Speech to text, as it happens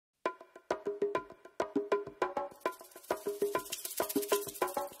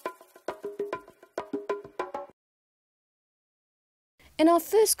in our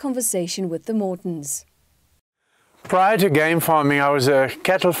first conversation with the Mortons. Prior to game farming, I was a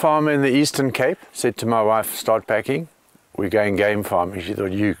cattle farmer in the Eastern Cape. Said to my wife, start packing, we're going game farming. She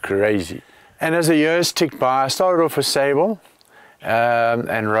thought, you crazy. And as the years ticked by, I started off with Sable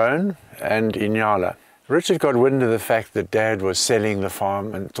and Roan and Inyala. Richard got wind of the fact that Dad was selling the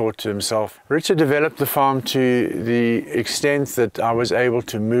farm and thought to himself, Richard developed the farm to the extent that I was able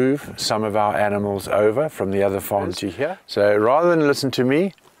to move some of our animals over from the other farm to here. So rather than listen to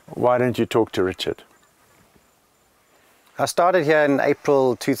me, why don't you talk to Richard? I started here in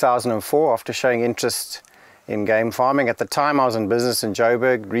April 2004 after showing interest in game farming. At the time I was in business in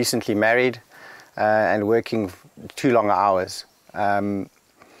Joburg, recently married and working too long hours.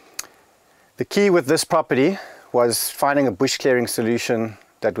 The key with this property was finding a bush clearing solution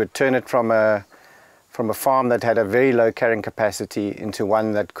that would turn it from a farm that had a very low carrying capacity into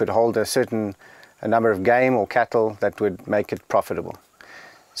one that could hold a number of game or cattle that would make it profitable.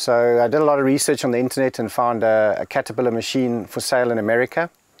 So I did a lot of research on the internet and found a Caterpillar machine for sale in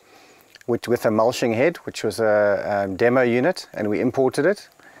America with a mulching head, which was a demo unit, and we imported it.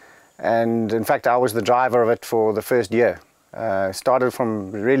 And in fact I was the driver of it for the first year. Started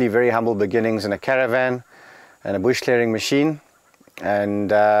from really very humble beginnings in a caravan and a bush clearing machine,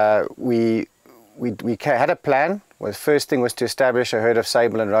 and we had a plan. The first thing was to establish a herd of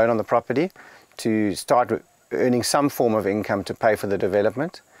Sable and Roan on the property to start earning some form of income to pay for the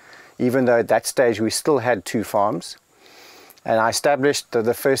development, even though at that stage we still had 2 farms. And I established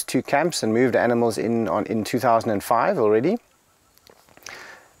the first 2 camps and moved animals in 2005 already.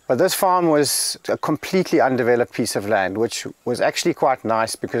 But this farm was a completely undeveloped piece of land, which was actually quite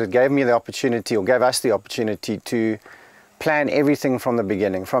nice because it gave me the opportunity, or gave us the opportunity, to plan everything from the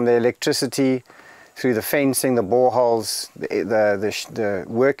beginning, from the electricity through the fencing, the boreholes, the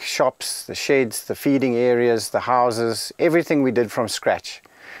workshops, the sheds, the feeding areas, the houses, everything we did from scratch.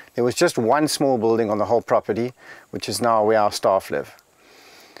 There was just one small building on the whole property, which is now where our staff live.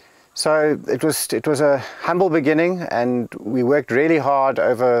 So it was a humble beginning, and we worked really hard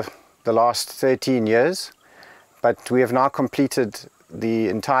over the last 13 years, but we have now completed the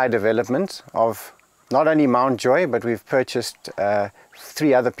entire development of not only Mount Joy, but we've purchased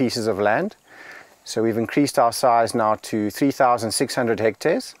 3 other pieces of land. So we've increased our size now to 3,600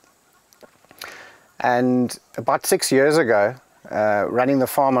 hectares. And about 6 years ago, running the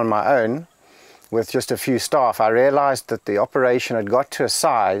farm on my own, with just a few staff, I realized that the operation had got to a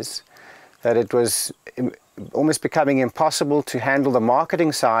size that it was almost becoming impossible to handle the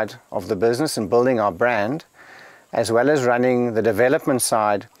marketing side of the business and building our brand, as well as running the development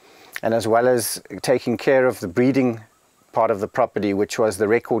side, and as well as taking care of the breeding part of the property, which was the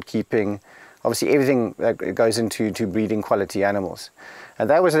record keeping, obviously everything that goes into breeding quality animals. And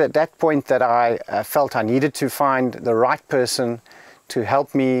that was at that point that I felt I needed to find the right person to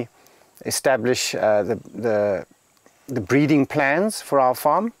help me establish the breeding plans for our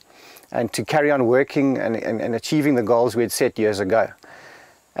farm, and to carry on working and achieving the goals we had set years ago.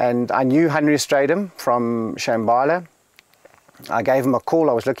 And I knew Henry Stradum from Shambhala. I gave him a call.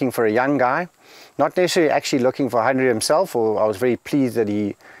 I was looking for a young guy, not necessarily actually looking for Henry himself, or I was very pleased that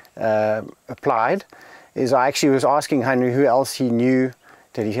he applied. I actually was asking Henry who else he knew,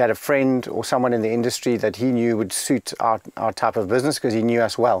 that he had a friend or someone in the industry that he knew would suit our type of business, because he knew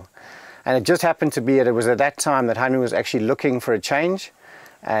us well. And it just happened to be that it was at that time that Henry was actually looking for a change,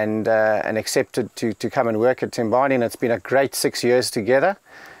 and accepted to come and work at Tembani, and it's been a great 6 years together.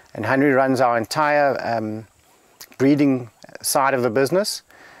 And Henry runs our entire breeding side of the business,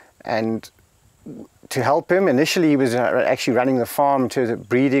 and to help him, initially he was actually running the farm to the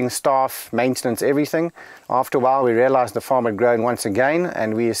breeding, staff, maintenance, everything. After a while we realized the farm had grown once again,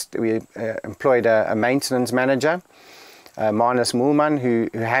 and we employed a maintenance manager, Marnus Moolman, who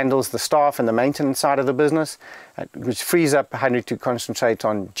handles the staff and the maintenance side of the business, which frees up Henry to concentrate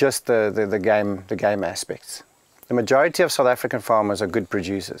on just the game aspects. The majority of South African farmers are good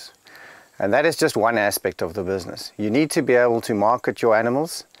producers, and that is just one aspect of the business. You need to be able to market your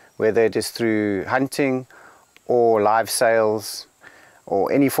animals, whether it is through hunting or live sales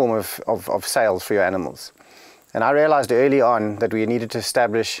or any form of sales for your animals. And I realized early on that we needed to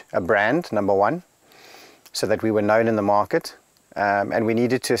establish a brand, number one, so that we were known in the market, and we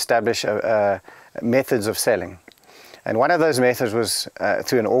needed to establish methods of selling. And one of those methods was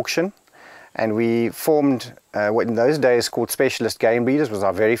through an auction, and we formed what in those days called Specialist Game Breeders. Was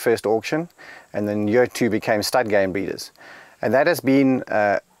our very first auction, and then year 2 became Stud Game Breeders. And that has been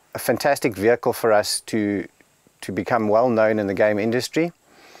a fantastic vehicle for us to become well known in the game industry,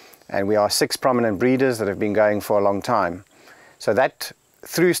 and we are 6 prominent breeders that have been going for a long time. So that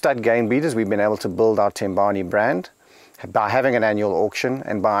through Stud Game Breeders we've been able to build our Tembani brand. by having an annual auction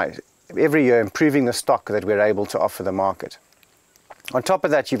and by every year improving the stock that we're able to offer the market. On top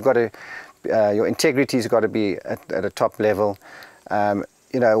of that, you've got to, your integrity's got to be at a top level.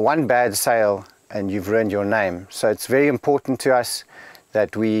 You know, one bad sale and you've ruined your name. So it's very important to us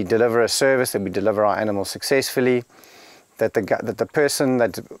that we deliver a service, that we deliver our animals successfully, that the person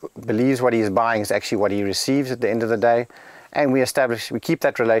that believes what he is buying is actually what he receives at the end of the day, and we keep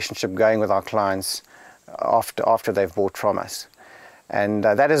that relationship going with our clients after they've bought from us. And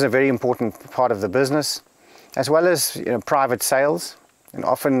that is a very important part of the business, as well as, you know, private sales. And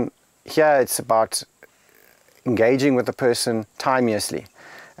often here it's about engaging with the person timeously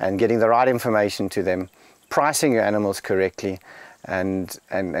and getting the right information to them, pricing your animals correctly, and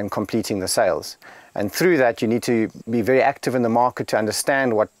completing the sales. And through that, you need to be very active in the market to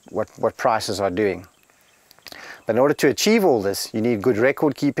understand what prices are doing. But in order to achieve all this, you need good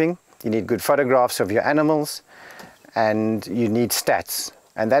record keeping, you need good photographs of your animals, and you need stats.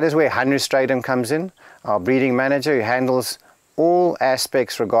 And that is where Henry Stradum comes in, our breeding manager, who handles all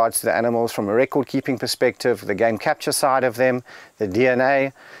aspects regards to the animals from a record keeping perspective, the game capture side of them, the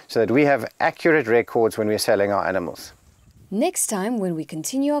DNA, so that we have accurate records when we're selling our animals. Next time, when we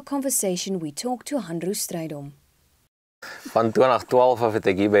continue our conversation, we talk to Henry Stradum. Van 2012 af het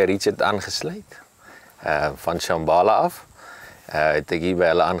ek hier by Richard aangesluit. Van Shambhala af het ek hier by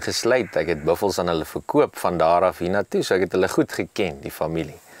hulle aangesluit. Ek het buffels aan hulle verkoop van daar af hiernatoe, so ek het hulle goed geken, die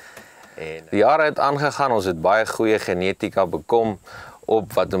familie. En die jare het aangegaan, ons het baie goeie genetika bekom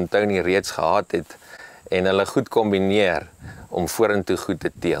op wat oom Tony reeds gehad het en hulle goed kombineer om vorentoe goed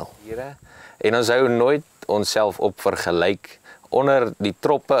te teel. En ons hou nooit onsself op vergelyk onder die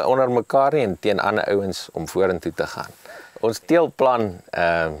troppe onder mekaar en teen ander ouens om vorentoe te gaan. Ons teelplan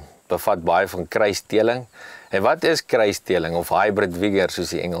bevat baie van kruisteling. En wat is kruisteling of hybrid vigor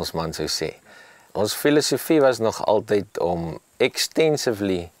soos die Engelsman sou sê? Ons filosofie was nog altyd om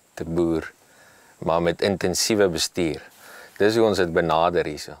extensively te boer, maar met intensiewe bestuur. Dis hoe ons dit benader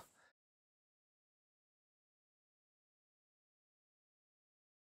hierso.